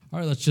All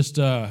right, let's just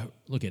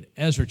look at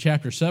Ezra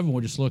chapter 7.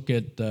 We'll just look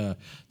at the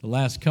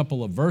last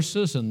couple of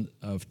verses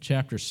of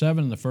chapter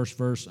 7, and the first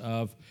verse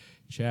of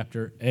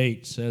chapter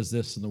 8 says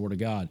this in the Word of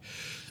God.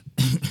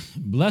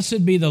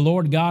 Blessed be the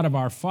Lord God of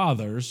our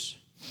fathers,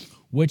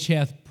 which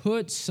hath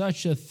put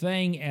such a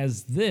thing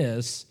as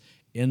this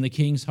in the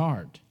king's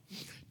heart,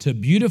 to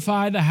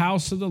beautify the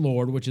house of the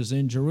Lord which is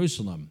in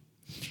Jerusalem,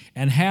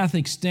 and hath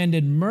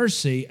extended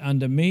mercy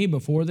unto me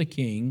before the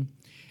king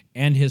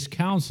and his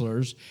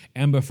counselors,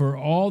 and before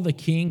all the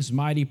king's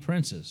mighty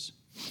princes.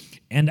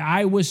 And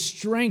I was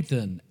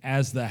strengthened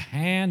as the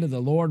hand of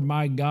the Lord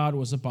my God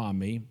was upon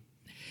me.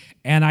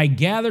 And I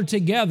gathered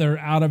together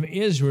out of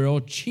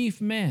Israel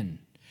chief men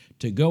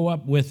to go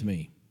up with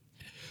me.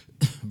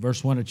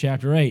 Verse 1 of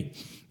chapter 8.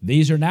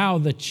 These are now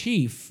the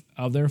chief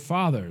of their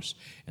fathers.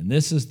 And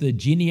this is the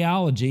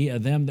genealogy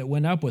of them that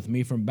went up with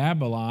me from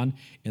Babylon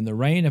in the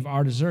reign of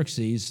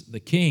Artaxerxes the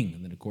king.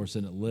 And then, of course,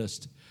 in it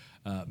lists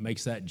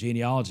makes that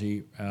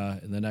genealogy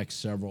in the next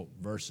several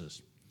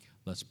verses.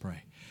 Let's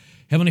pray.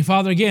 Heavenly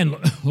Father, again,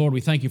 Lord, we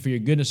thank you for your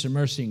goodness and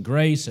mercy and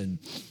grace. And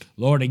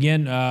Lord,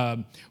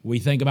 again, we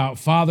think about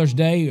Father's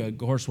Day. Of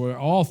course, we're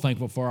all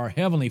thankful for our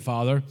Heavenly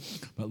Father.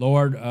 But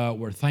Lord,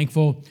 we're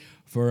thankful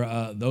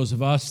for those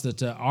of us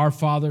that are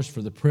fathers,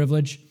 for the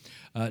privilege,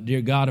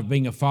 dear God, of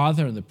being a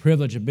father and the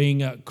privilege of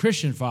being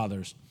Christian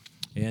fathers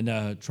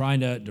and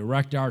trying to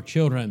direct our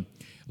children,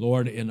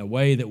 Lord, in a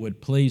way that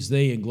would please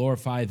Thee and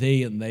glorify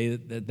Thee, and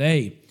that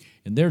they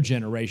in their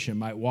generation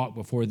might walk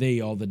before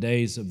Thee all the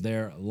days of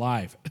their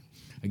life.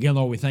 Again,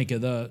 Lord, we think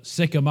of the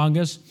sick among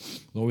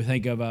us. Lord, we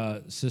think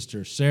of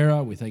Sister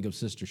Sarah. We think of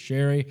Sister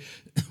Sherry.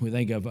 We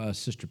think of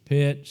Sister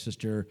Pitt,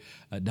 Sister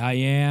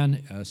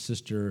Diane,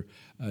 Sister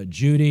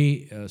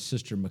Judy,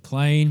 Sister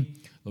McLean.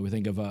 Lord, we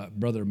think of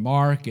Brother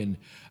Mark and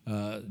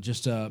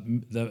just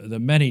the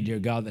many, dear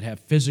God, that have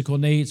physical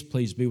needs.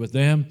 Please be with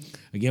them.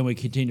 Again, we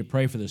continue to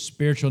pray for the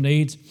spiritual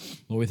needs.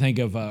 Lord, we think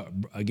of,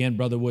 again,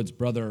 Brother Wood's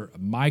brother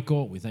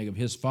Michael. We think of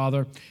his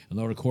father. And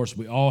Lord, of course,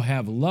 we all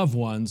have loved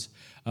ones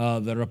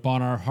that are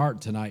upon our heart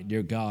tonight,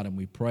 dear God, and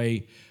we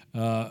pray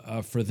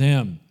for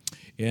them.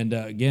 And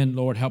again,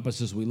 Lord, help us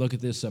as we look at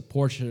this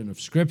portion of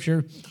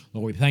Scripture.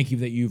 Lord, we thank you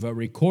that you've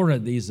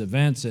recorded these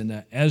events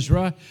in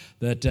Ezra,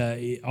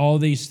 that all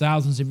these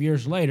thousands of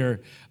years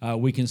later,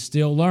 we can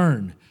still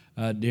learn,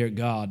 dear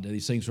God.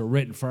 These things were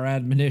written for our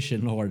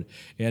admonition, Lord,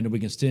 and we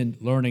can still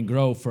learn and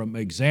grow from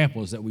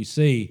examples that we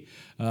see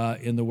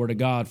in the Word of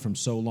God from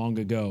so long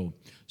ago.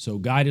 So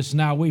guide us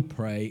now, we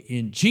pray,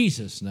 in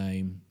Jesus'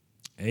 name,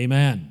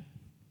 amen.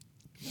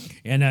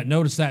 And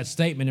notice that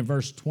statement in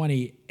verse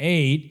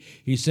 28.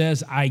 He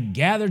says, I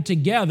gathered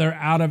together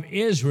out of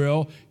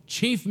Israel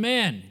chief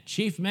men.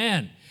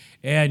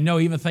 And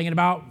even thinking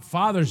about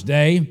Father's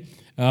Day,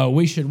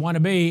 we should want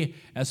to be,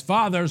 as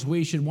fathers,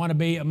 we should want to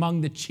be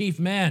among the chief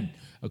men.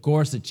 Of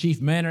course, the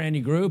chief men of any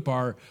group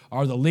are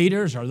the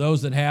leaders, are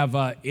those that have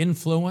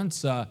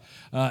influence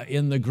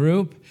in the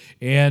group.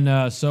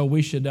 And so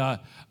we should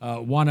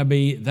want to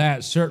be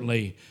that,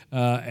 certainly,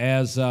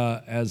 as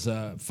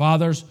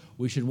fathers.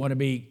 We should want to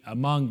be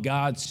among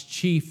God's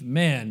chief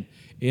men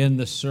in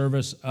the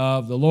service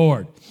of the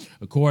Lord.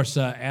 Of course,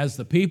 as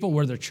the people,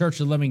 we're the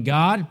church of the living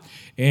God,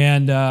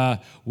 and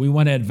we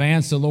want to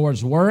advance the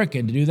Lord's work,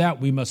 and to do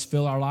that, we must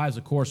fill our lives,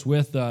 of course,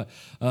 with the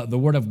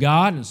Word of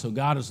God, and so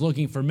God is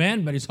looking for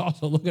men, but He's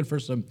also looking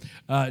for some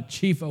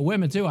chief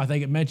women, too. I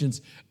think it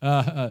mentions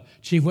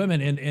chief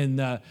women in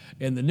the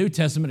New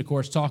Testament, of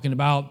course, talking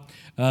about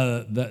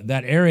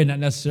that area, not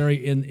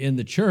necessarily in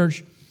the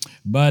church,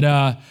 but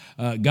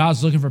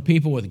God's looking for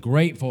people with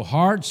grateful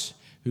hearts,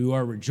 who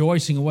are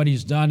rejoicing in what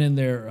He's done in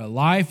their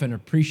life and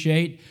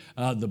appreciate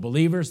the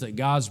believers that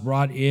God's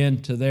brought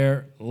into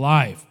their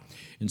life.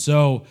 And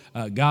so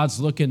God's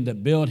looking to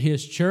build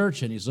His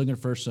church, and He's looking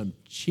for some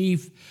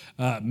chief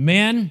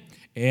men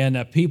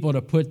and people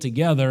to put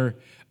together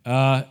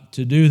to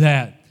do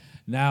that.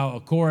 Now,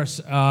 of course,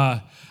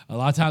 a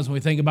lot of times when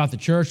we think about the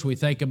church, we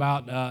think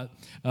about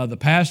the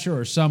pastor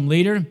or some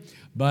leader.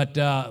 But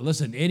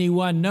listen,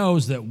 anyone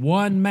knows that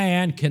one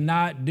man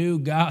cannot do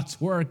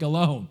God's work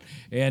alone.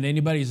 And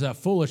anybody's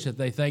foolish if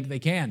they think they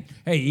can.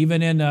 Hey,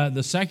 even in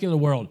the secular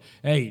world,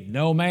 hey,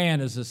 no man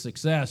is a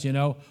success,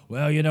 Well,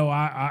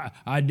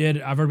 I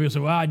did. I've heard people say,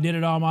 well, I did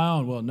it on my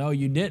own. Well, no,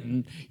 you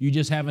didn't. You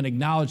just haven't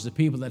acknowledged the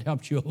people that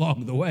helped you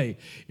along the way,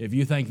 if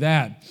you think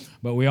that.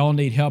 But we all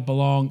need help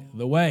along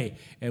the way.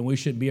 And we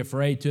shouldn't be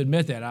afraid to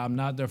admit that. I'm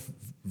not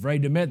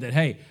afraid to admit that,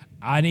 hey,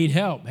 I need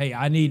help. Hey,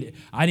 I need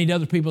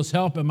other people's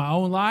help in my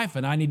own life,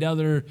 and I need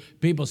other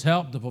people's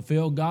help to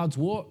fulfill God's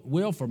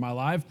will for my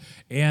life.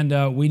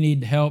 And we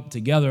need help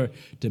together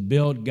to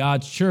build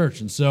God's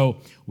church. And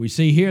so we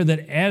see here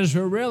that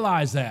Ezra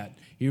realized that.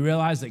 He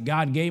realized that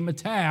God gave him a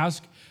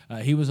task.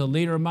 He was a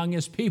leader among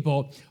his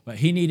people, but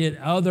he needed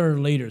other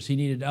leaders. He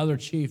needed other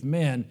chief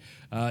men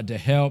to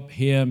help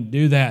him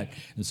do that.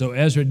 And so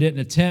Ezra didn't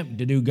attempt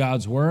to do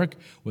God's work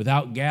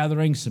without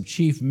gathering some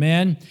chief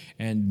men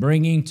and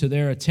bringing to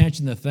their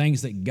attention the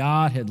things that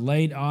God had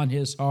laid on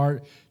his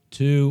heart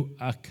to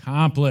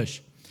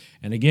accomplish.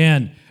 And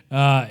again,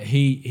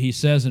 he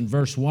says in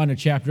verse 1 of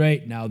chapter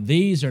 8, now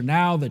these are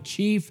now the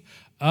chief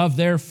of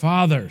their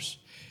fathers.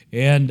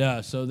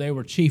 And so they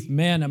were chief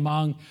men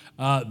among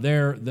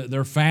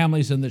their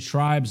families and the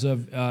tribes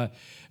of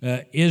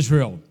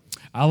Israel.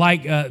 I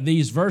like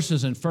these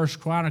verses in 1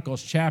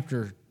 Chronicles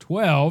chapter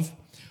 12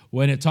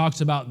 when it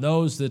talks about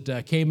those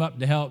that came up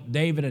to help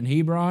David in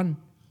Hebron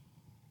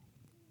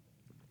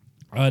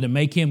to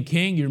make him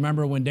king. You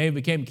remember when David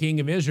became king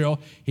of Israel,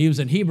 he was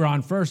in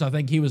Hebron first. I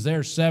think he was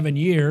there 7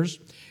 years.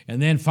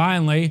 And then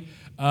finally,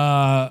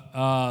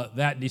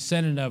 that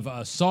descendant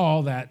of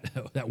Saul, that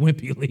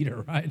wimpy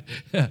leader, right?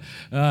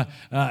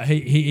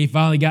 He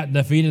finally got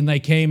defeated, and they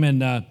came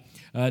and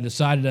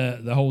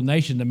decided the whole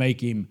nation to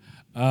make him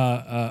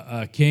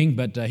king.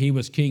 But he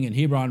was king in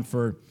Hebron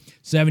for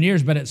 7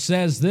 years. But it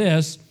says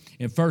this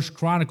in 1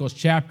 Chronicles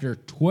chapter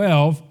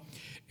 12,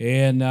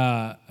 and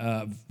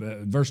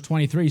verse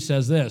 23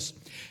 says this,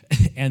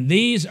 and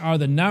these are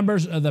the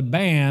numbers of the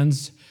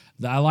bands,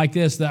 I like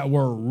this, that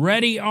were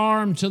ready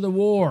armed to the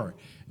war.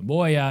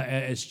 Boy,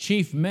 as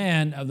chief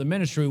men of the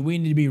ministry, we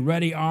need to be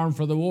ready armed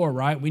for the war,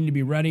 right? We need to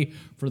be ready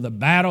for the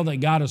battle that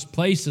God has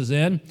placed us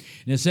in. And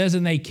it says,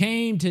 and they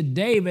came to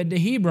David to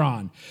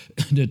Hebron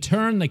to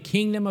turn the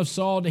kingdom of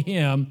Saul to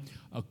him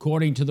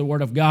according to the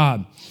word of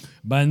God.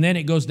 But and then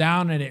it goes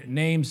down and it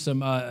names some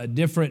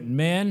different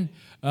men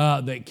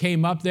that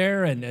came up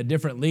there and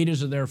different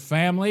leaders of their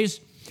families.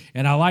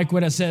 And I like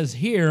what it says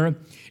here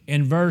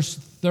in verse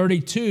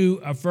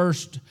 32 of 1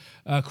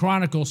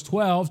 Chronicles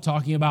 12,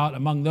 talking about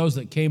among those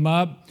that came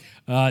up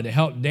to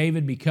help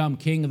David become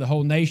king of the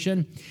whole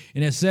nation.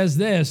 And it says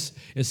this,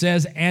 it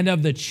says, and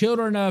of the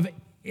children of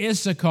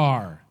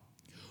Issachar,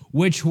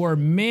 which were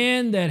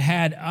men that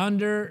had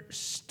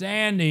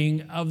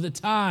understanding of the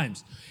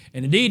times.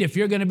 And indeed, if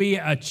you're going to be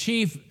a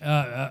chief,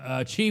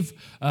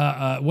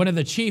 one of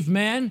the chief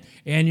men,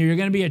 and you're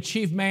going to be a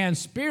chief man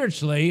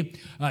spiritually,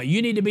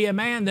 you need to be a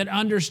man that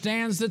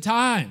understands the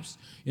times.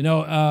 You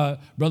know,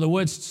 Brother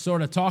Wood's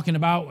sort of talking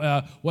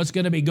about what's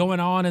going to be going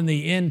on in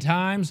the end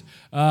times,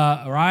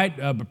 right?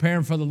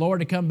 Preparing for the Lord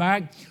to come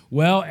back.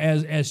 Well,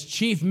 as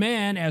chief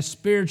men, as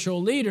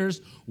spiritual leaders,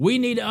 we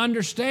need to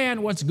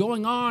understand what's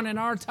going on in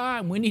our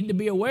time. We need to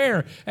be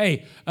aware.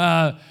 Hey,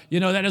 you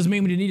know, that doesn't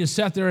mean we need to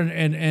sit there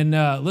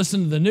and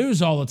listen to the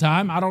news all the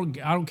time. I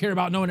don't care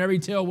about knowing every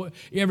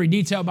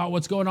detail about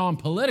what's going on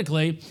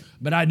politically,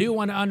 but I do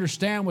want to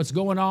understand what's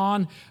going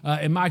on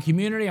in my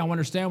community. I want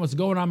to understand what's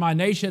going on in my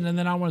nation, and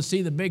then I want to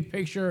see the big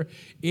picture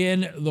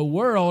in the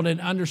world and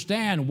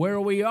understand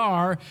where we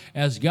are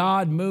as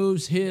God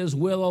moves His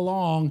will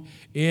along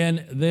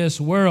in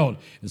this world.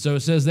 And so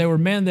it says they were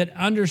men that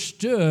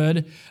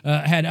understood,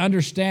 had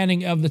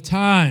understanding of the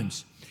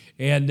times.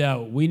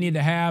 And we need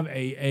to have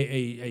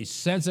a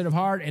sensitive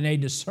heart and a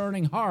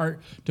discerning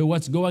heart to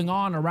what's going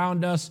on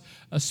around us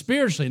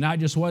spiritually, not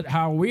just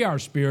how we are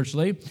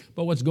spiritually,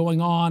 but what's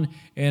going on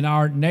in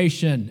our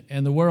nation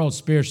and the world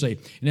spiritually.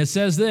 And it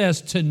says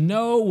this, to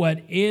know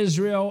what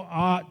Israel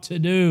ought to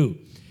do.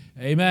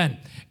 Amen.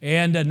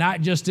 And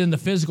not just in the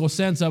physical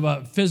sense of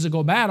a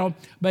physical battle,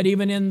 but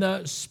even in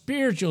the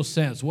spiritual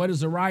sense. What is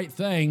the right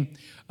thing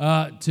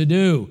to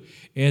do?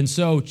 And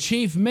so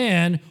chief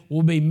men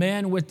will be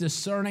men with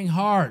discerning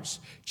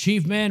hearts.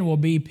 Chief men will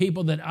be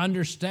people that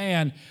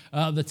understand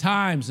the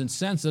times and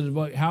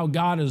sensitive how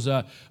God is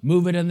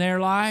moving in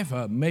their life,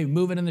 maybe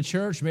moving in the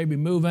church, maybe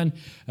moving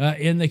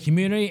in the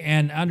community,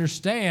 and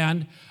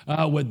understand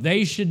what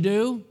they should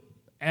do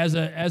as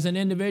an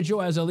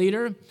individual, as a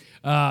leader,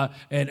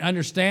 and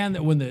understand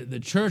that when the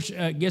church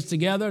gets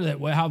together, that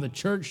how the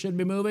church should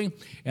be moving,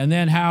 and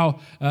then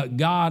how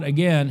God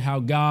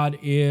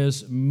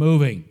is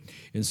moving.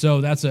 And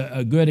so that's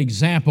a good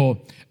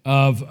example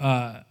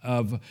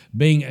of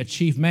being a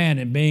chief man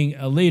and being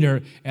a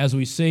leader, as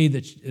we see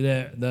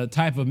the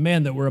type of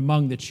men that were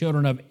among the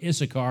children of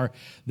Issachar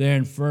there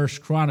in 1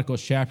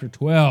 Chronicles chapter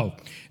 12.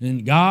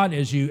 And God,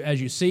 as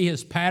you see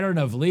His pattern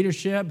of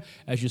leadership,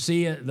 as you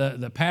see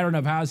the pattern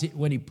of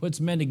when He puts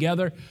men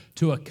together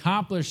to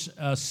accomplish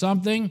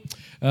something,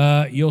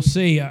 you'll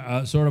see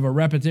sort of a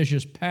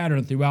repetitious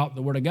pattern throughout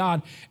the Word of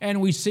God.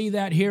 And we see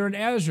that here in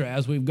Ezra,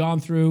 as we've gone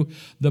through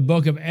the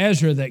book of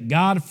Ezra, that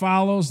God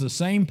follows the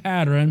same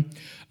pattern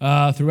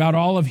throughout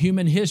all of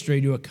human history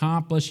to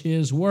accomplish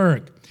His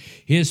work.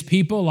 His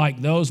people,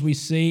 like those we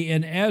see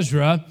in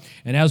Ezra,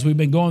 and as we've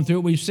been going through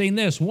it, we've seen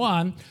this.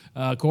 One,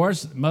 of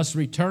course, must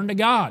return to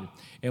God.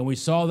 And we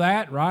saw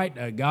that,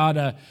 right?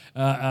 God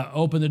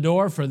opened the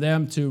door for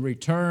them to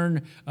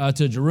return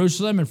to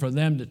Jerusalem and for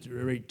them to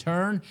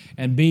return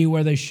and be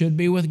where they should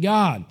be with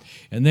God.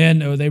 And then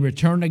they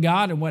returned to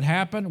God, and what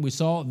happened? We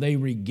saw they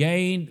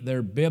regained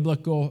their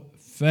biblical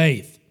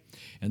faith.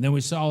 And then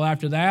we saw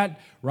after that,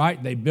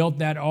 right, they built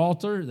that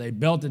altar, they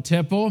built the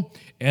temple,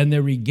 and they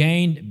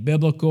regained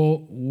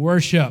biblical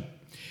worship.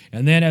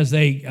 And then as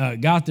they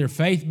got their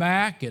faith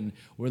back and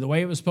were the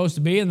way it was supposed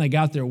to be, and they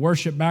got their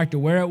worship back to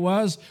where it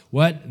was,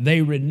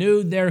 they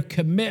renewed their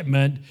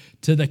commitment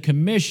to the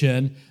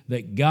commission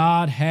that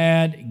God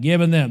had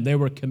given them. They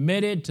were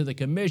committed to the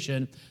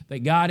commission that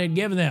God had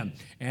given them.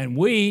 And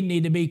we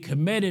need to be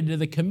committed to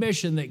the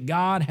commission that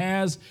God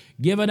has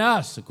given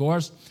us. Of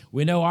course,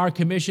 we know our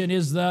commission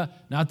is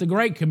not the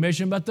Great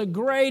Commission, but the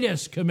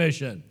greatest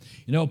commission.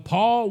 You know,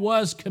 Paul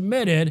was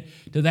committed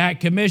to that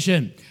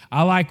commission.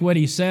 I like what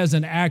he says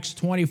in Acts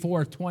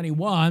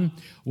 24:21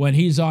 when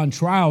he's on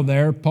trial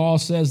there. Paul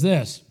says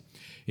this.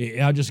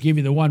 I'll just give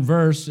you the one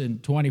verse in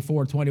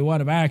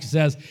 24:21 of Acts. It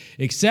says,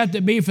 "Except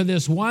it be for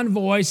this one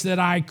voice that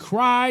I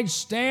cried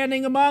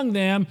standing among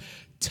them,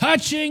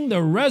 touching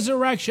the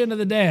resurrection of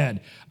the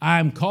dead, I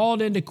am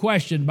called into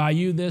question by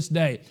you this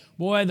day."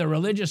 Boy, the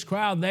religious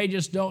crowd, they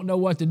just don't know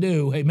what to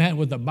do, amen,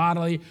 with the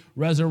bodily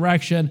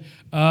resurrection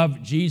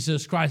of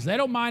Jesus Christ. They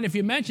don't mind if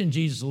you mention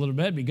Jesus a little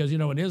bit because, you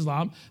know, in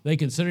Islam, they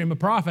consider him a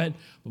prophet.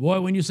 But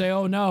boy, when you say,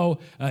 oh, no,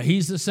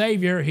 he's the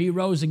Savior, he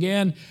rose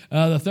again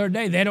the third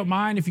day, they don't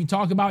mind if you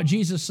talk about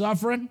Jesus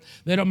suffering.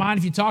 They don't mind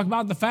if you talk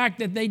about the fact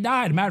that they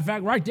died. Matter of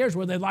fact, right there's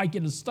where they'd like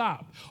you to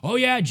stop. Oh,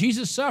 yeah,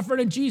 Jesus suffered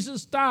and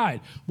Jesus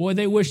died. Boy,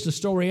 they wish the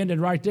story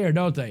ended right there,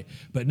 don't they?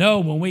 But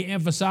no, when we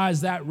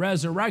emphasize that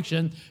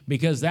resurrection,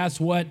 because that's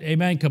what,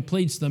 amen,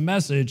 completes the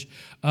message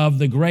of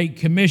the Great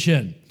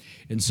Commission.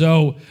 And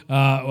so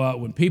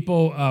when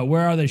people,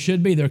 where are they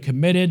should be, they're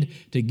committed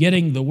to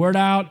getting the word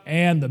out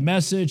and the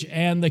message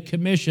and the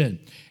commission,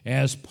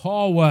 as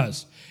Paul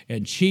was.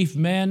 And chief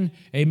men,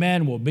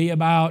 amen, will be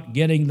about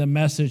getting the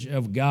message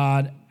of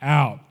God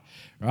out.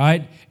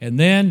 Right? And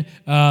then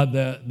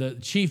the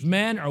chief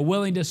men are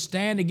willing to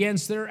stand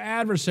against their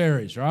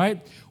adversaries,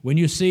 right? When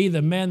you see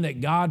the men that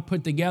God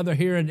put together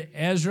here in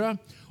Ezra,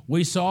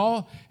 we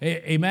saw,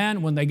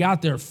 amen, when they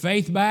got their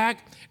faith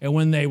back and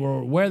when they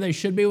were where they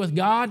should be with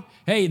God,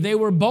 hey, they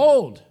were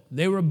bold.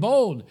 They were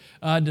bold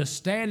to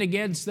stand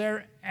against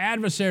their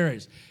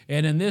adversaries.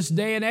 And in this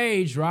day and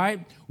age,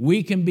 right,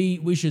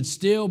 we should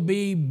still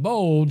be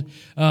bold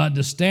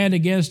to stand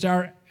against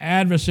our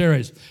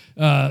adversaries.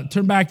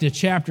 Turn back to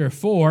chapter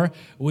 4.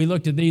 We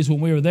looked at these when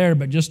we were there,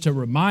 but just to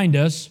remind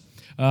us,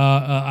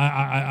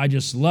 I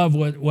just love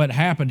what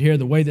happened here,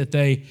 the way that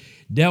they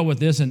dealt with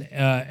this in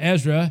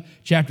Ezra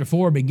chapter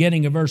 4,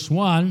 beginning of verse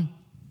 1.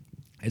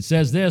 It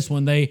says this,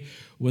 when they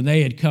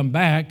had come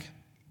back,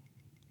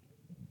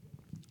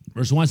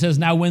 verse 1 says,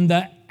 "Now when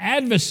the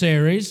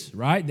adversaries,"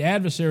 right, the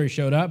adversaries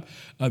showed up,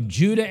 "of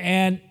Judah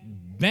and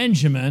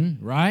Benjamin,"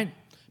 right?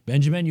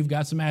 Benjamin, you've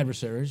got some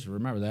adversaries,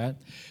 remember that.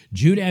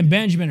 "Judah and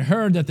Benjamin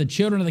heard that the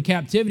children of the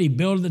captivity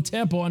builded the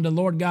temple unto the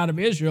Lord God of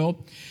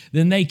Israel.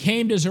 Then they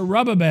came to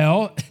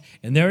Zerubbabel,"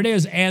 and there it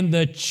is, "and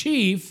the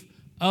chief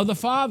of the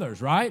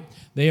fathers," right?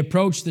 They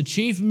approached the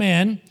chief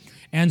men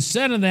and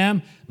said to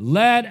them,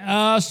 "Let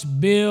us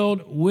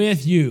build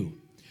with you."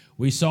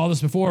 We saw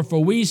this before.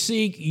 "For we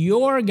seek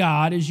your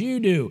God as you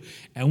do,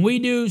 and we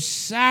do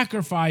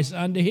sacrifice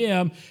unto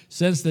him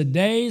since the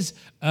days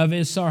of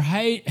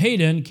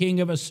Esarhaddon,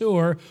 king of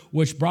Assur,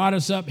 which brought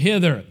us up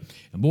hither."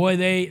 And boy,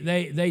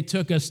 they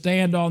took a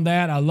stand on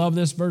that. I love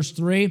this, verse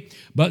 3.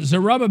 "But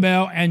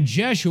Zerubbabel and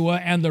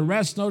Jeshua and the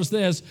rest," notice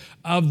this,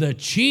 "of the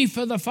chief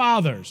of the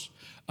fathers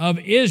of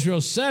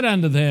Israel said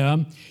unto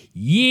them,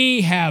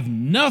 Ye have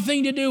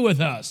nothing to do with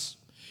us."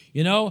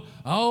 You know,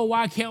 oh,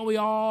 why can't we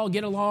all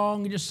get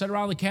along and just sit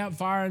around the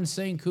campfire and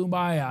sing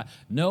Kumbaya?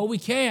 No, we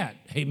can't.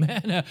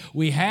 Amen.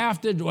 We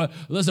have to,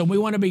 listen, we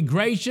want to be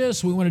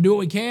gracious. We want to do what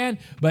we can.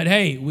 But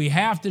hey, we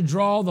have to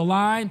draw the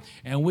line,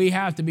 and we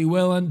have to be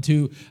willing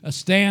to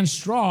stand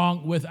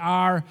strong with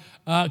our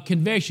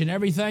conviction.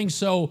 Everything's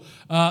so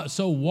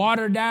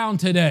watered down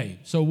today.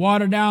 So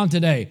watered down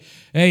today.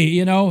 Hey,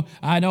 you know,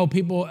 I know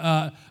people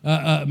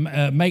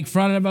make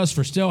fun of us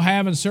for still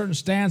having certain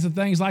stands and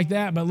things like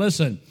that. But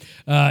listen,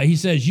 he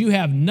says, "You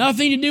have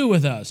nothing to do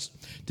with us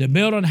to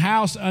build an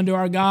house unto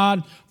our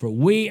God, for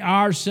we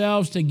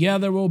ourselves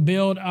together will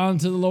build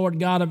unto the Lord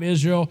God of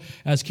Israel,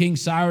 as King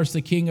Cyrus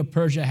the king of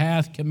Persia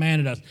hath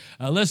commanded us."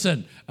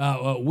 Listen,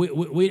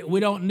 we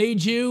don't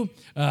need you.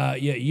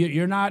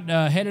 You're not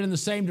headed in the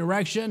same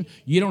direction.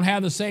 You don't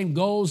have the same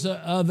goals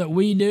that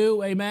we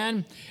do.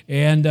 Amen.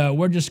 And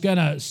we're just going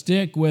to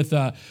stick with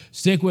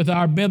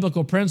our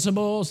biblical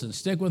principles and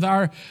stick with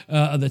our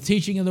the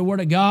teaching of the Word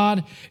of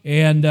God.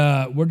 And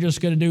we're just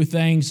going to do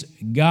things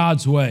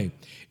God's way.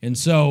 And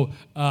so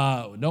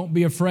don't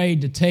be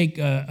afraid to take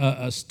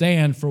a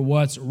stand for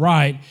what's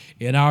right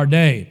in our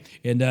day.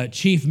 And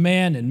chief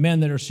men and men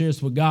that are serious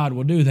with God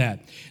will do that.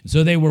 And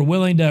so they were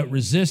willing to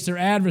resist their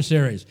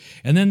adversaries.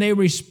 And then they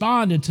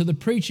responded to the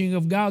preaching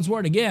of God's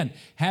word. Again,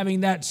 having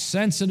that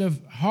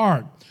sensitive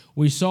heart.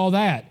 We saw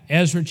that.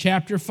 Ezra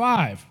chapter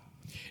 5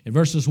 in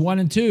verses 1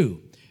 and 2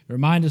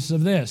 remind us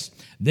of this.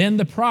 "Then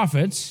the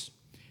prophets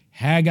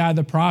Haggai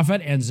the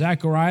prophet and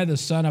Zechariah the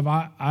son of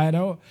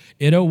Iddo,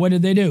 what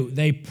did they do?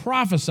 They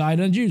prophesied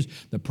to the Jews.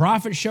 The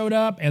prophet showed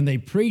up and they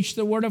preached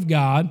the word of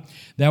God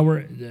that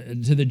were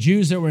to the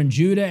Jews that were in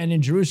Judah and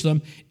in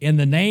Jerusalem in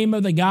the name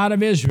of the God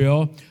of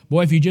Israel.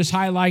 Boy, if you just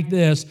highlight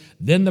this,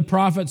 then the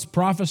prophets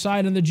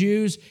prophesied to the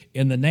Jews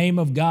in the name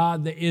of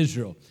God, the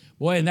Israel.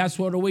 Boy, and that's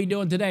what are we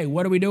doing today?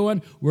 What are we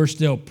doing? We're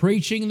still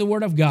preaching the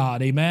word of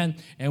God, amen?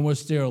 And we're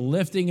still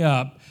lifting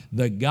up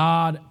the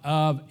God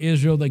of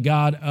Israel, the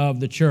God of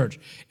the church.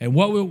 And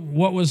what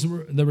was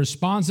the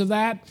response of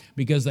that?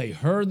 Because they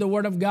heard the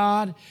word of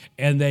God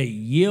and they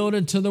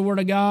yielded to the word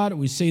of God.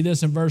 We see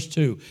this in verse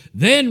 2.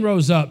 Then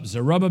rose up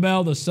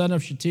Zerubbabel, the son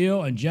of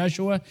Shealtiel, and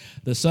Jeshua,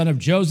 the son of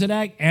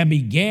Jozadak, and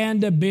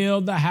began to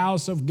build the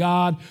house of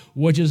God,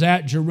 which is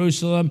at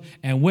Jerusalem,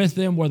 and with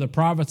them were the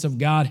prophets of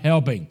God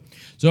helping.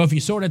 So if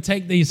you sort of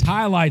take these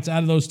highlights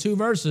out of those two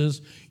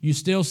verses, you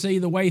still see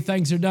the way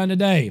things are done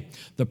today.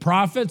 The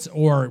prophets,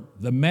 or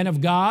the men of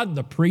God,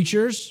 the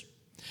preachers,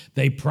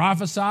 they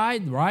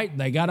prophesied, right?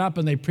 They got up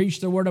and they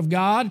preached the word of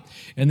God,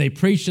 and they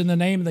preached in the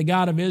name of the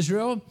God of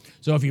Israel.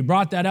 So if you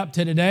brought that up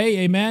to today,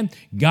 amen,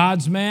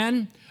 God's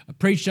men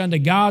preached unto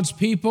God's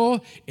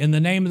people in the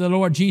name of the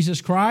Lord Jesus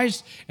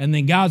Christ, and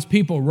then God's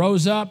people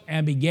rose up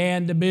and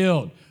began to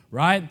build.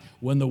 Right?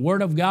 When the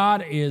Word of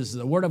God is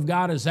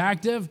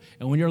active,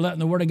 and when you're letting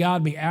the Word of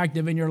God be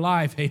active in your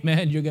life,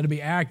 amen, you're going to be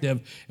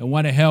active and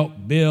want to help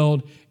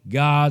build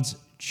God's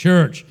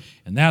church.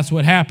 And that's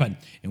what happened.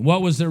 And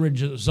what was the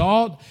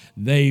result?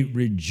 They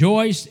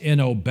rejoiced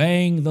in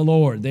obeying the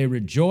Lord. They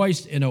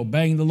rejoiced in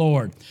obeying the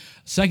Lord.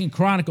 2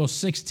 Chronicles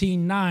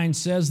 16:9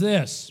 says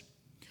this,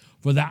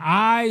 "For the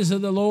eyes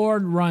of the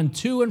Lord run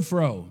to and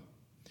fro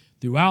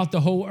throughout the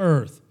whole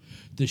earth,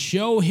 to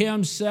show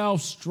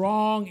himself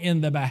strong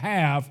in the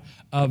behalf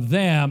of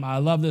them," I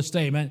love this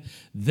statement,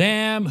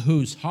 "them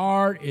whose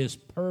heart is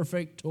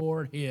perfect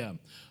toward him."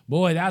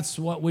 Boy, that's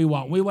what we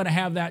want. We want to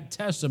have that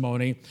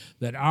testimony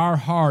that our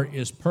heart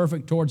is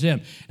perfect towards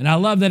him. And I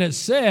love that it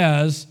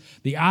says,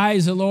 the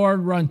eyes of the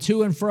Lord run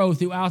to and fro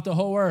throughout the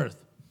whole earth.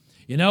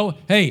 You know,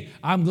 hey,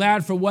 I'm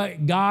glad for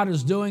what God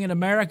is doing in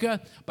America,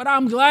 but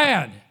I'm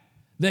glad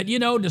that,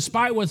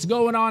 despite what's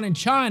going on in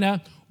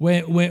China,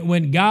 when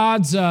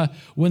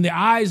the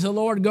eyes of the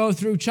Lord go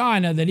through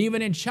China, that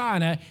even in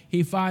China,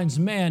 he finds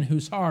men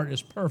whose heart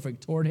is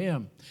perfect toward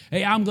him.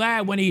 Hey, I'm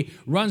glad when he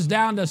runs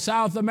down to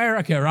South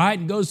America, right,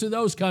 and goes through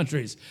those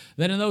countries,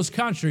 that in those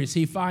countries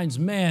he finds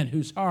men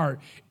whose heart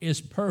is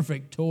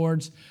perfect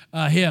towards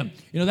him.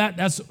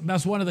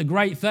 That's one of the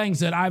great things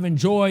that I've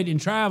enjoyed in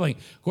traveling.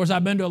 Of course,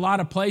 I've been to a lot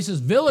of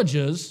places,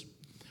 villages,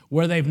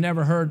 where they've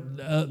never heard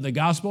the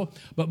gospel.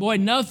 But boy,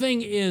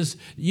 nothing is,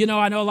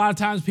 I know a lot of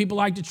times people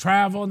like to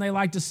travel and they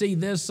like to see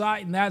this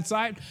site and that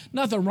site.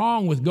 Nothing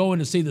wrong with going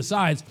to see the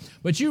sites,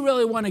 but you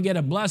really want to get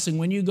a blessing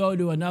when you go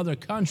to another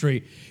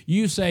country.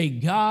 You say,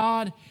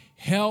 God,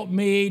 help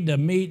me to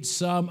meet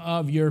some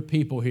of your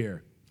people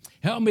here.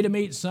 Help me to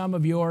meet some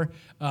of your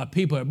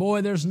people.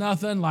 Boy, there's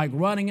nothing like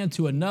running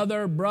into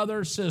another brother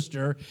or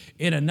sister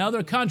in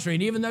another country.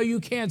 And even though you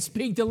can't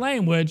speak the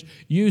language,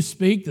 you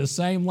speak the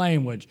same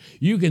language.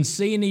 You can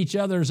see in each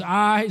other's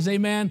eyes,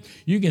 amen.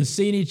 You can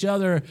see in each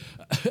other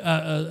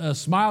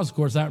smiles. Of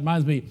course, that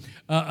reminds me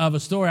of a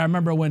story. I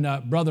remember when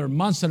Brother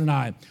Munson and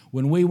I,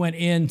 when we went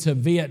into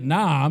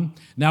Vietnam,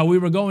 now we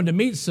were going to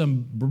meet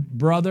some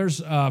brothers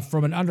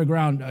from an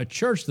underground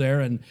church there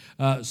in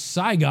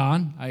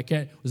Saigon.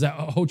 Was that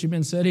Ho Chi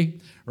Minh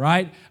City?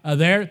 Right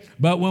there,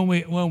 but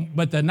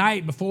but the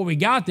night before we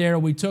got there,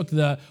 we took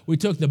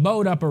the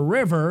boat up a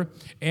river,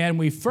 and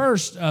we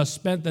first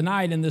spent the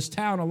night in this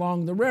town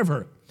along the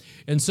river.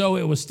 And so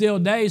it was still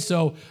day.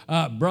 So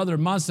Brother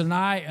Munson and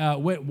I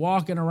went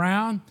walking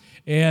around,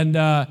 and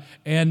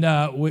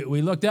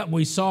we looked up. And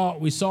we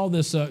saw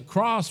this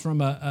cross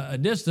from a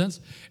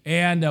distance,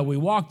 and we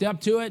walked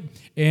up to it,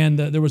 and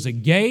there was a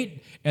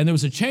gate. And there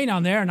was a chain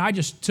on there, and I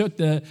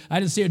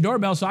didn't see a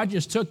doorbell, so I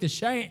just took the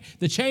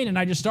chain, and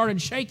I just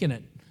started shaking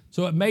it.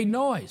 So it made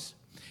noise.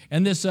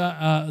 And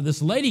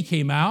this lady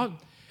came out,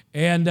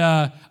 and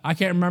I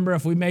can't remember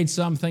if we made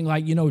something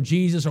like,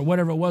 Jesus or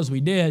whatever it was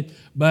we did,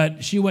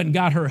 but she went and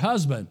got her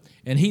husband,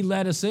 and he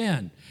let us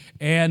in.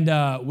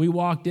 And we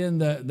walked in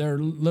their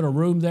little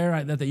room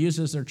there that they used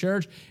as their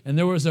church, and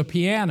there was a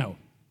piano.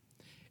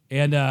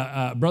 And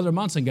Brother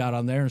Munson got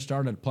on there and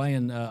started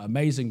playing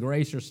Amazing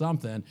Grace or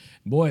something.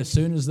 Boy, as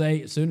soon as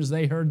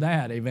they heard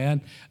that,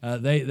 amen,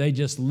 they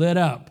just lit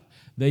up.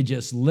 They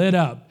just lit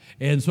up.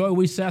 And so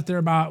we sat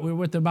there we were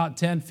with them about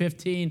 10,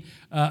 15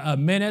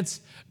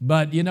 minutes.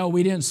 But,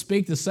 we didn't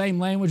speak the same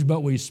language,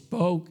 but we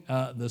spoke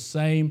the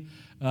same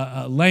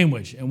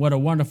language. And what a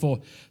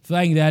wonderful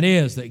thing that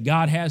is, that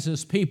God has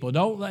his people.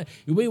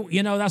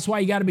 That's why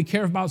you got to be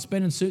careful about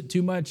spending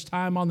too much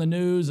time on the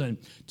news and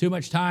too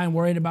much time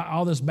worrying about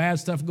all this bad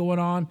stuff going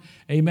on.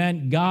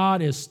 Amen.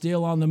 God is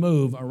still on the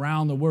move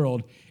around the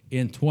world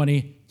in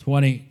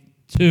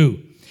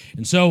 2022.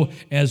 And so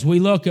as we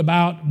look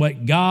about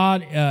what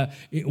God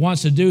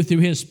wants to do through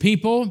his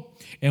people,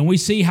 and we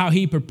see how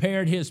he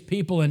prepared his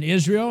people in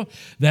Israel,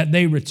 that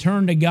they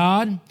returned to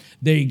God,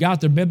 they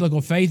got their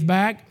biblical faith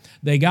back,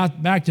 they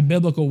got back to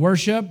biblical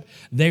worship.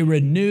 They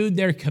renewed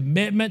their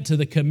commitment to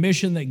the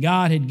commission that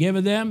God had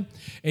given them.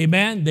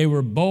 Amen. They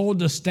were bold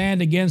to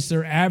stand against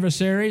their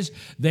adversaries.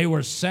 They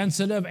were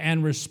sensitive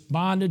and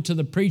responded to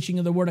the preaching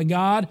of the Word of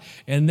God.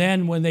 And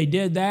then when they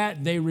did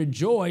that, they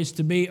rejoiced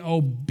to be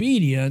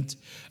obedient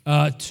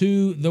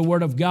to the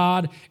Word of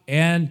God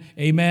and,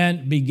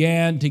 amen,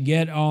 began to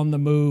get on the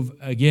move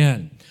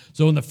again.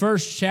 So in the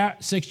first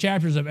 6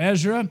 chapters of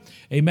Ezra,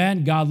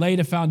 amen, God laid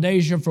a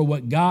foundation for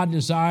what God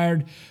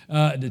desired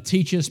to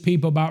teach his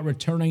people about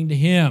returning to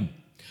him.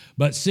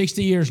 But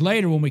 60 years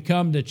later, when we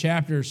come to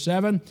chapter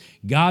 7,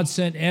 God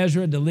sent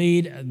Ezra to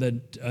lead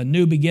a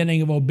new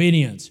beginning of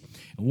obedience.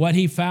 And what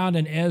he found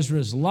in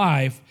Ezra's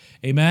life,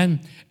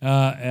 amen,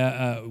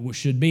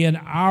 should be in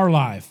our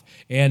life.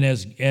 And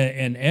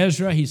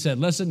Ezra, he said,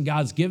 listen,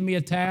 God's given me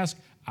a task.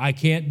 I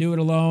can't do it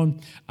alone.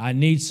 I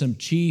need some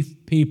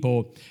chief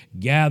people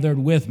gathered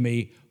with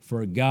me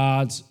for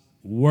God's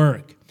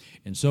work.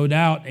 And so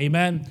now,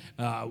 amen,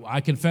 I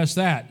confess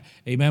that.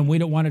 Amen, we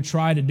don't want to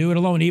try to do it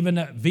alone. Even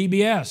at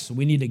VBS,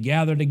 we need to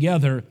gather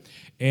together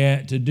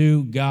to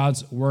do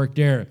God's work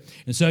there.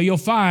 And so you'll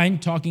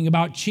find, talking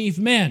about chief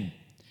men,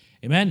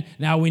 amen.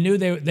 Now, we knew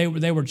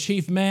they were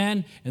chief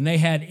men and they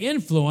had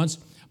influence,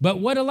 but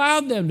what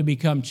allowed them to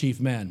become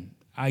chief men?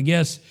 I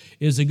guess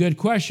is a good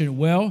question.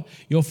 Well,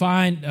 you'll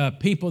find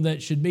people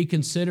that should be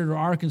considered or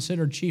are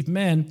considered chief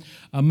men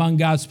among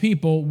God's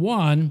people.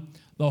 One,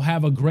 they'll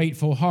have a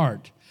grateful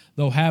heart.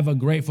 They'll have a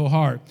grateful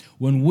heart.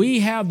 When we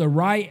have the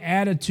right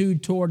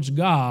attitude towards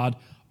God,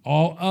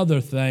 all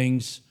other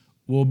things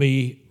will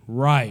be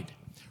right.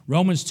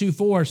 Romans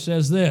 2:4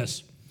 says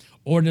this,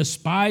 or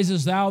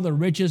despisest thou the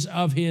riches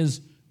of his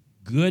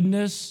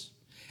goodness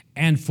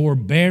and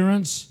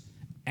forbearance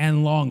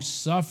and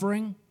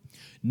long-suffering,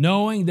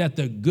 knowing that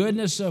the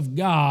goodness of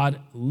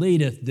God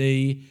leadeth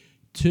thee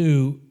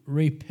to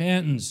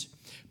repentance.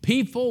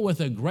 People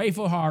with a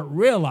grateful heart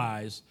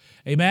realize,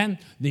 amen,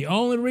 the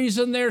only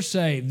reason they're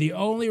saved, the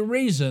only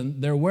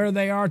reason they're where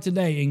they are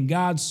today in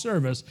God's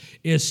service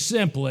is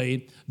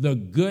simply the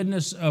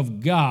goodness of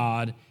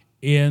God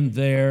in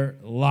their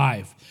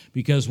life.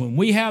 Because when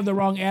we have the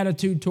wrong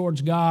attitude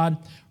towards God,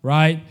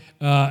 right,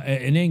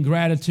 and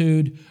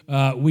ingratitude,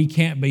 we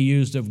can't be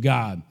used of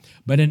God.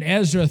 But in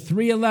Ezra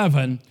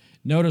 3:11,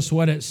 notice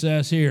what it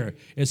says here.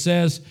 It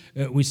says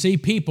we see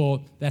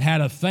people that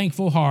had a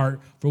thankful heart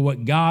for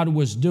what God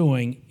was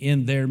doing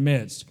in their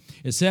midst.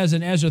 It says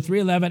in Ezra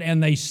 3:11,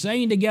 and they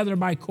sang together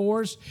by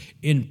chorus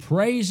in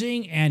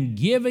praising and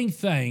giving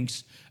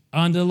thanks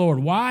unto the Lord.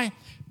 Why?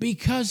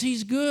 Because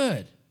he's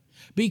good.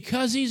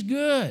 Because he's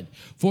good.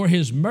 For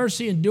his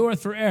mercy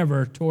endureth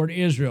forever toward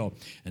Israel.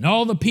 And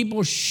all the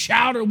people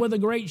shouted with a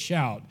great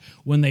shout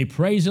when they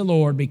praised the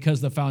Lord, because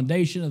the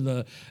foundation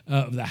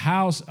of the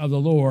house of the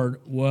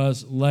Lord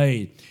was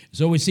laid.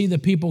 So we see the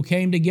people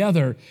came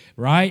together,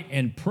 right,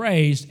 and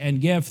praised and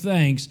gave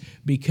thanks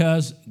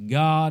because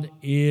God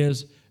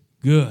is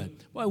good.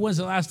 Boy, when's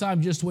the last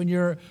time just when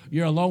you're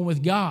alone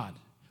with God?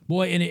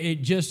 Boy, and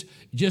it just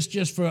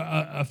for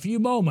a few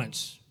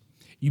moments,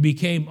 you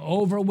became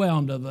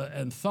overwhelmed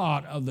and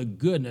thought of the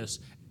goodness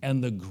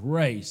and the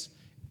grace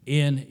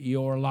in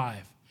your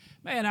life.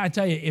 Man, I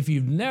tell you, if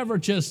you've never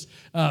just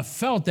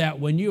felt that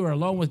when you are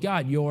alone with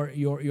God,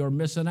 you're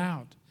missing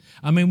out.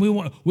 I mean, we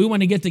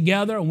want to get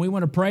together and we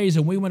want to praise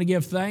and we want to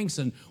give thanks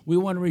and we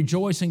want to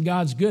rejoice in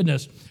God's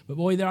goodness. But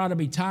boy, there ought to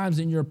be times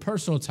in your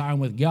personal time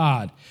with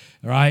God,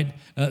 right,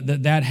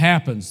 that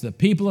happens. The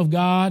people of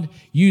God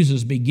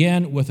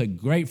begin with a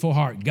grateful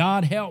heart.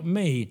 God, help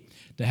me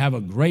to have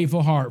a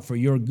grateful heart for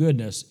your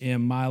goodness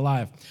in my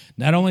life.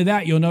 Not only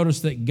that, you'll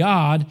notice that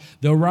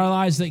they'll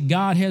realize that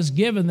God has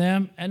given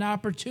them an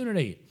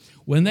opportunity.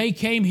 When they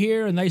came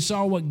here and they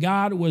saw what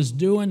God was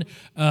doing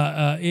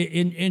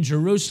in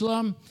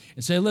Jerusalem,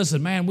 and say,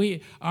 listen, man,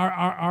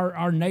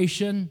 our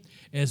nation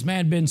has,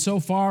 man, been so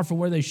far from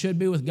where they should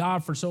be with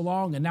God for so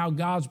long, and now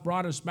God's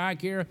brought us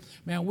back here.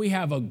 Man, we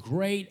have a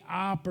great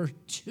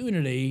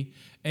opportunity,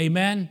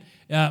 amen.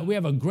 We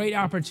have a great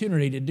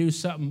opportunity to do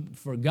something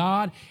for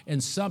God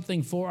and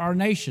something for our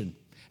nation.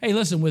 Hey,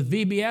 listen, with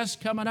VBS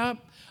coming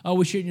up,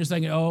 we shouldn't just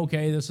think,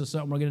 okay, this is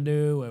something we're going to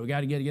do. We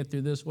got to get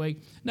through this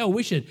week. No,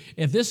 we should.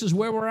 If this is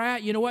where we're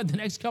at, you know what? The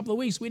next couple of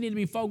weeks, we need to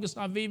be focused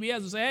on VBS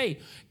and say, hey,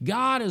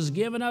 God has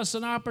given us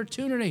an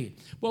opportunity.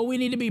 Well, we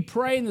need to be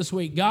praying this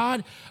week.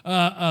 God,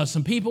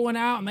 some people went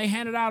out and they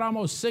handed out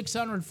almost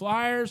 600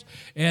 flyers.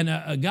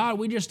 And God,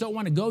 we just don't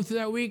want to go through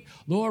that week.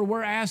 Lord,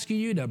 we're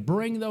asking you to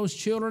bring those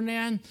children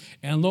in.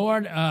 And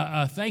Lord,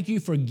 thank you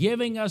for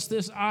giving us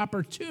this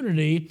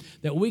opportunity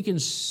that we can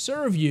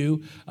serve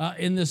you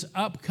in this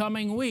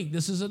upcoming week.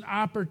 This is an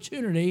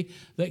opportunity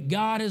that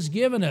God has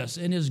given us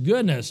in his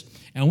goodness,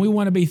 and we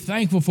want to be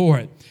thankful for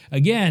it.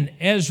 Again,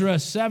 Ezra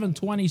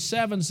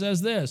 7:27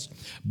 says this,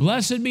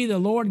 blessed be the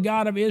Lord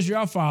God of Israel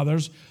our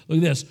fathers, look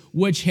at this,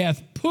 which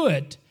hath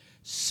put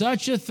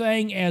such a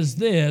thing as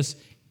this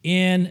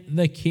in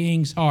the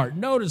king's heart.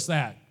 Notice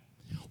that.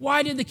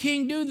 Why did the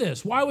king do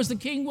this? Why was the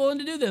king willing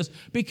to do this?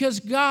 Because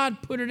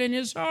God put it in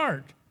his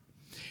heart.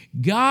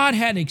 God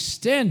had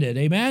extended,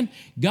 amen?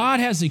 God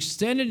has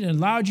extended and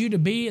allowed you to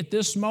be at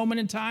this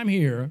moment in time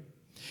here.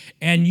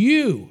 And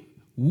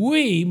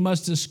we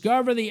must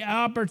discover the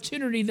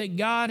opportunity that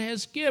God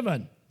has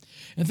given.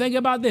 And think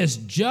about this.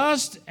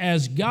 Just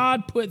as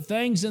God put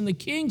things in the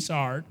king's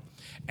heart,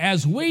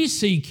 as we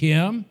seek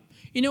him,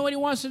 you know what he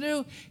wants to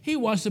do? He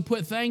wants to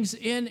put things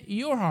in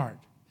your heart.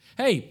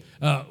 Hey,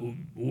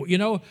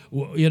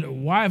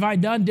 why have I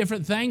done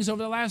different things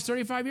over the last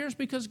 35 years?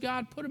 Because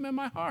God put them in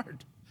my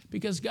heart.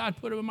 Because God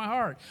put them in my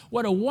heart.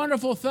 What a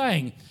wonderful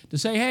thing to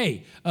say,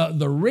 hey,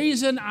 the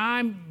reason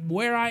I'm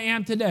where I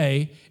am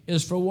today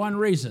is for one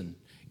reason.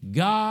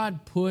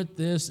 God put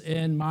this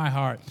in my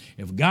heart.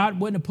 If God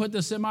wouldn't have put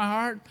this in my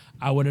heart,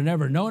 I would have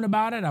never known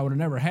about it. I would have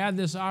never had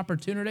this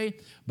opportunity.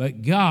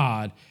 But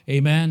God,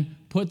 amen,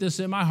 put this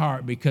in my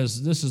heart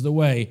because this is the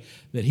way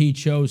that he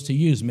chose to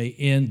use me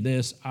in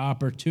this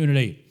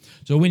opportunity.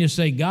 So when you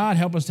say, God,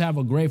 help us to have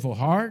a grateful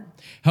heart,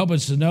 help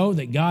us to know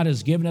that God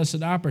has given us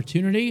an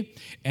opportunity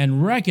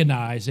and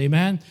recognize,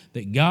 amen,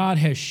 that God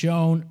has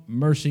shown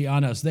mercy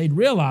on us. They'd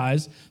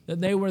realize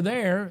that they were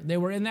there, they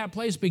were in that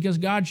place because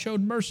God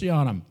showed mercy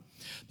on them.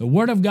 The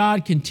Word of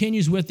God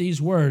continues with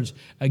these words.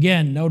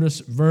 Again, notice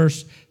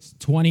verse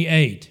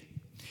 28.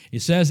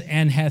 It says,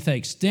 and hath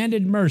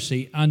extended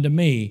mercy unto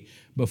me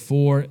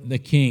before the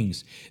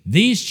kings.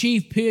 These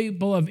chief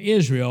people of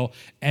Israel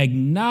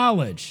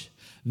acknowledged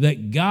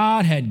that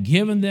God had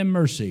given them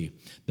mercy.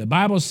 The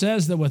Bible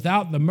says that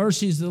without the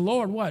mercies of the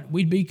Lord, what?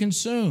 We'd be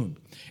consumed.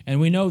 And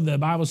we know the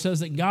Bible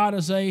says that God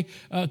is a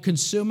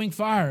consuming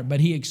fire,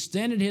 but he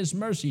extended his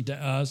mercy to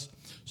us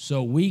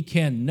so we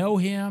can know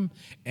him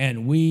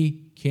and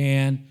we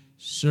can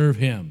serve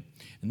him.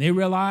 And they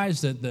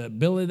realized that the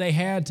ability they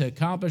had to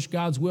accomplish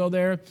God's will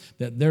there,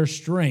 that their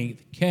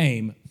strength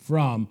came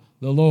from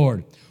the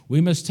Lord. We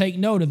must take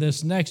note of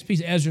this next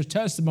piece. Ezra's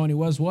testimony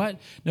was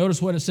what?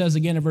 Notice what it says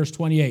again in verse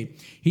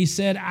 28. He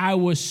said, I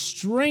was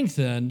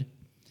strengthened,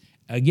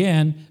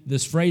 again,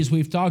 this phrase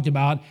we've talked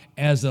about,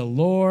 as the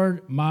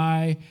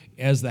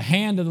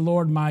hand of the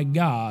Lord my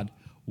God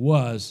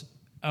was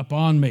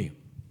upon me.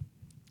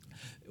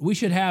 We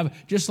should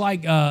have, just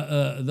like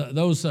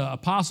those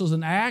apostles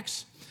in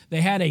Acts, they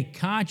had a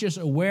conscious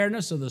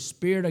awareness of the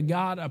Spirit of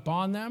God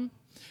upon them.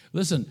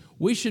 Listen,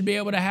 we should be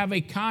able to have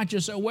a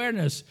conscious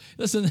awareness.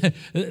 Listen,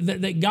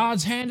 that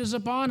God's hand is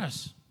upon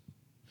us.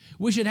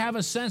 We should have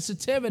a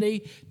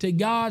sensitivity to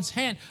God's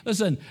hand.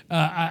 Listen,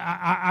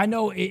 I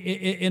know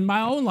in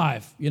my own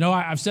life,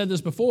 I've said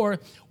this before,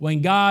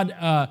 when God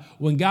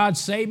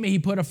saved me, he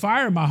put a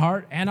fire in my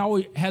heart, and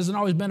hasn't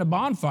always been a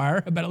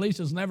bonfire, but at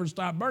least it's never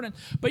stopped burning.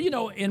 But,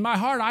 in my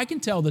heart, I can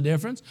tell the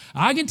difference.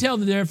 I can tell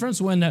the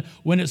difference when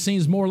it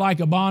seems more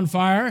like a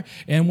bonfire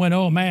and when,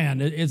 oh,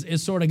 man,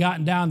 it's sort of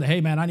gotten down to,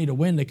 hey, man, I need a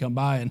wind to come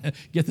by and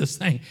get this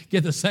thing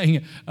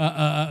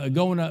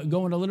going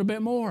a little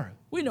bit more.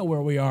 We know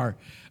where we are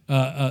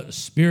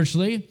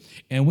spiritually,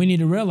 and we need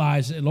to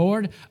realize that,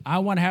 Lord, I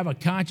want to have a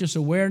conscious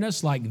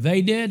awareness like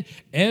they did.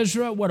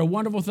 Ezra, what a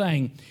wonderful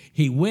thing.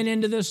 He went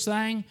into this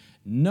thing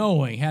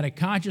had a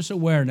conscious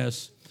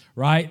awareness,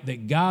 right,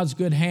 that God's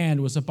good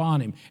hand was upon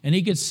him. And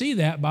he could see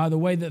that by the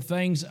way that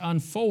things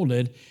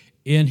unfolded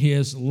in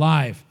his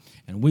life.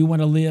 And we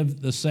want to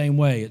live the same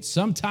way. At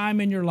some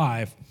time in your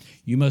life,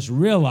 you must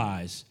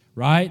realize,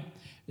 right,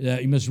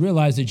 you must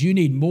realize that you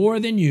need more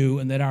than you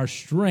and that our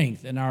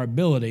strength and our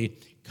ability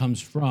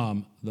comes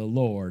from the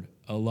Lord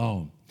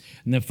alone.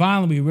 And then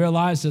finally, we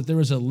realize that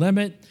there is a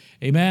limit,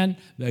 amen,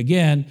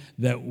 again,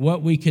 that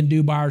what we can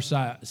do by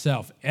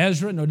ourselves.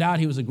 Ezra, no doubt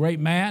he was a great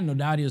man, no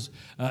doubt he was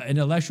an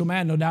intellectual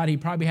man, no doubt he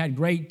probably had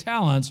great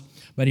talents,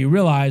 but he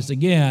realized,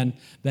 again,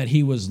 that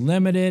he was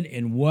limited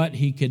in what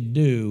he could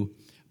do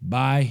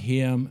by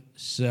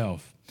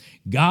himself.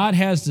 God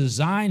has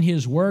designed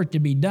his work to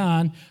be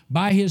done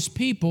by his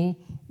people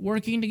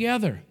working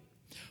together.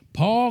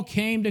 Paul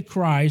came to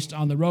Christ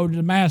on the road to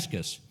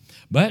Damascus,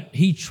 but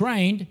he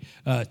trained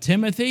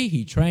Timothy,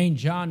 he trained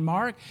John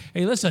Mark.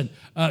 Hey, listen,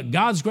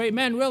 God's great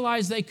men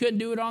realized they couldn't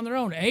do it on their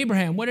own.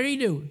 Abraham, what did he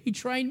do? He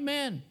trained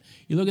men.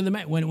 You look at the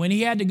men, when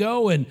he had to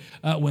go and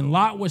when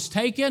Lot was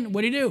taken,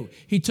 what did he do?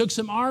 He took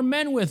some armed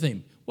men with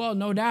him. Well,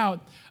 no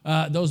doubt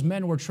those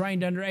men were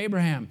trained under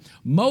Abraham.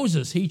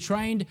 Moses, he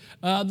trained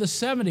the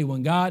 70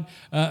 when God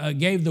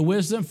gave the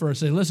wisdom for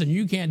saying, listen,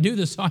 you can't do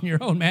this on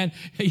your own, man.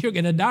 You're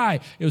going to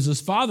die. It was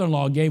his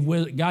father-in-law.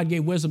 God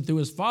gave wisdom through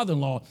his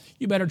father-in-law.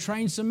 You better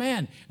train some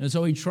men. And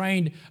so he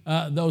trained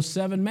those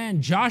 7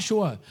 men.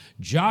 Joshua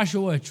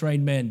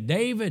trained men.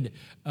 David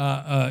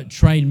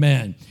trained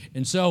men.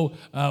 And so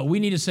we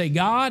need to say,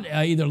 God,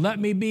 either let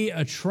me be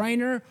a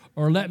trainer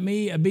or let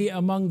me be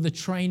among the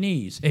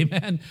trainees.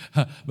 Amen.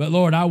 But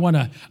Lord, I want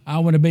to I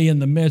want to be in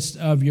the midst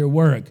of your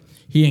work.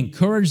 He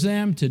encouraged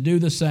them to do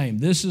the same.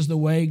 This is the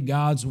way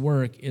God's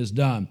work is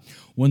done.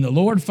 When the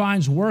Lord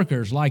finds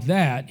workers like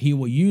that, he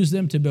will use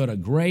them to build a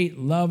great,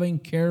 loving,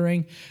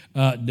 caring,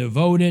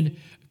 devoted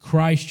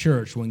Christ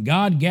church. When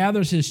God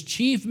gathers his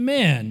chief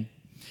men,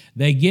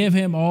 they give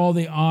him all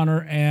the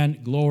honor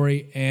and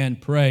glory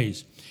and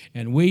praise.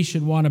 And we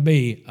should want to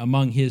be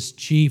among his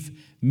chief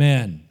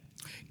men.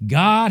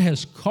 God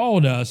has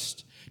called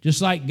us,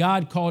 just like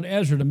God called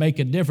Ezra to make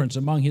a difference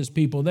among his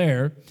people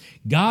there,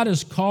 God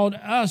has called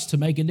us to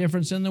make a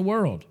difference in the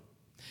world.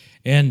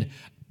 And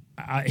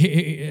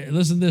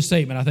listen to this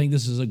statement. I think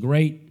this is a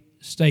great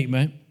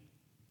statement.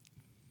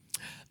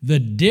 The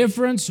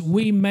difference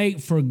we make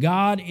for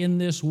God in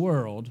this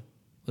world,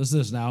 listen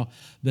to this now,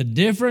 the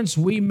difference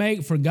we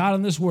make for God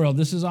in this world,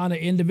 this is on an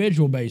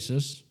individual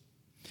basis,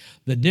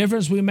 the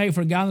difference we make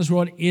for God in this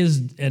world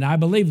is, and I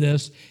believe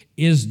this,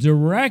 is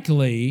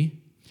directly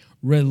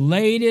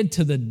related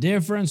to the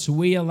difference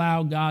we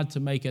allow God to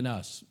make in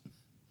us.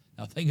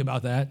 Now think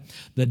about that.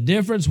 The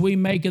difference we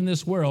make in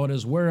this world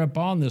as we're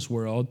upon this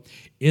world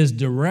is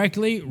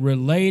directly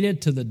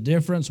related to the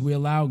difference we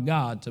allow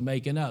God to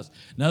make in us.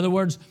 In other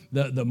words,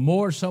 the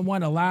more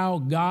someone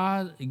allows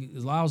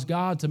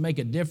God to make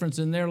a difference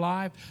in their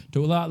life,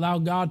 to allow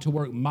God to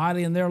work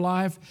mighty in their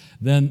life,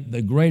 then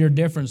the greater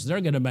difference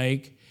they're going to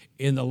make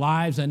in the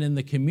lives and in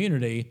the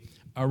community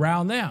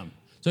around them.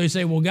 So you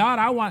say, well, God,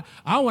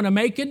 I want to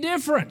make a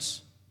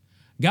difference.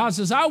 God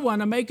says, I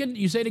want to make it.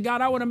 You say to God,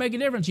 I want to make a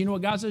difference. You know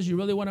what God says? You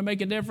really want to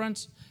make a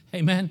difference?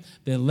 Amen.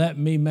 Then let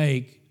me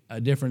make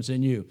a difference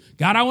in you.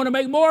 God, I want to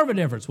make more of a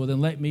difference. Well, then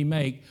let me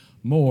make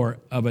more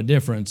of a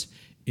difference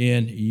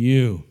in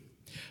you.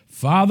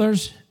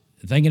 Fathers,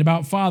 thinking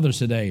about fathers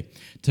today,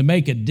 to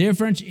make a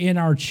difference in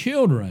our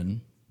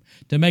children,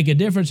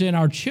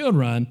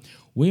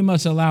 we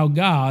must allow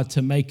God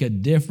to make a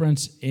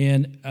difference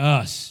in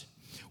us.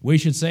 We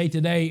should say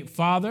today,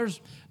 fathers,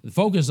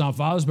 focus on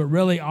fathers, but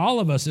really all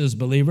of us as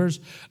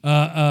believers,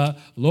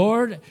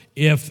 Lord,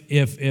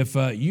 if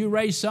you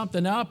raise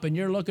something up and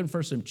you're looking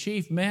for some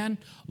chief men,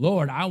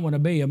 Lord, I want to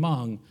be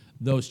among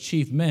those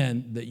chief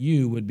men that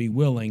you would be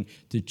willing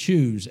to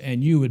choose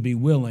and you would be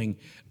willing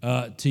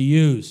to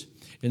use.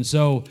 And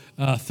so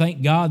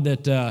thank God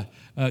that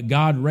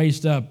God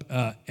raised up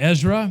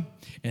Ezra,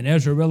 and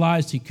Ezra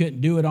realized he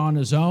couldn't do it on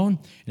his own.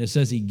 And it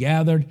says he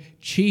gathered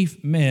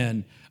chief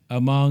men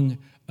among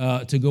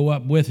to go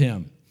up with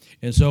him.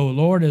 And so,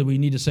 Lord, we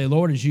need to say,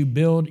 Lord, as you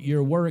build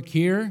your work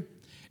here,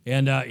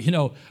 and,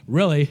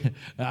 really,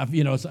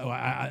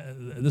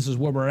 this is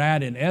where we're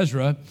at in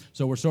Ezra,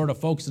 so we're sort of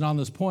focusing on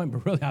this point,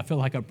 but really I feel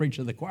like I'm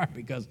preaching to the choir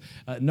because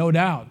no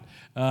doubt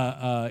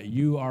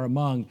you are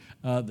among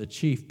the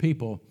chief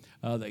people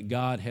that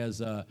God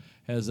has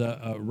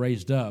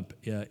raised up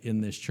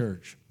in this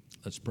church.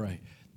 Let's pray.